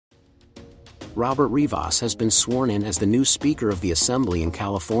Robert Rivas has been sworn in as the new Speaker of the Assembly in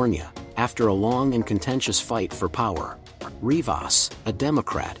California, after a long and contentious fight for power. Rivas, a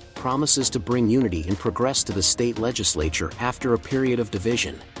Democrat, promises to bring unity and progress to the state legislature after a period of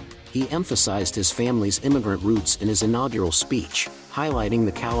division. He emphasized his family's immigrant roots in his inaugural speech, highlighting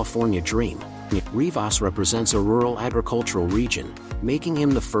the California dream. Rivas represents a rural agricultural region, making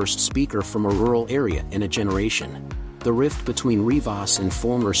him the first speaker from a rural area in a generation. The rift between Rivas and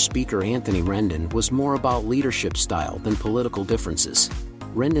former Speaker Anthony Rendon was more about leadership style than political differences.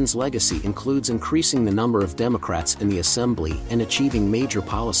 Rendon's legacy includes increasing the number of Democrats in the Assembly and achieving major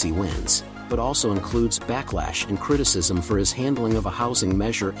policy wins, but also includes backlash and criticism for his handling of a housing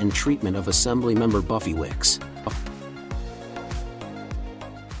measure and treatment of Assemblymember Buffy Wicks.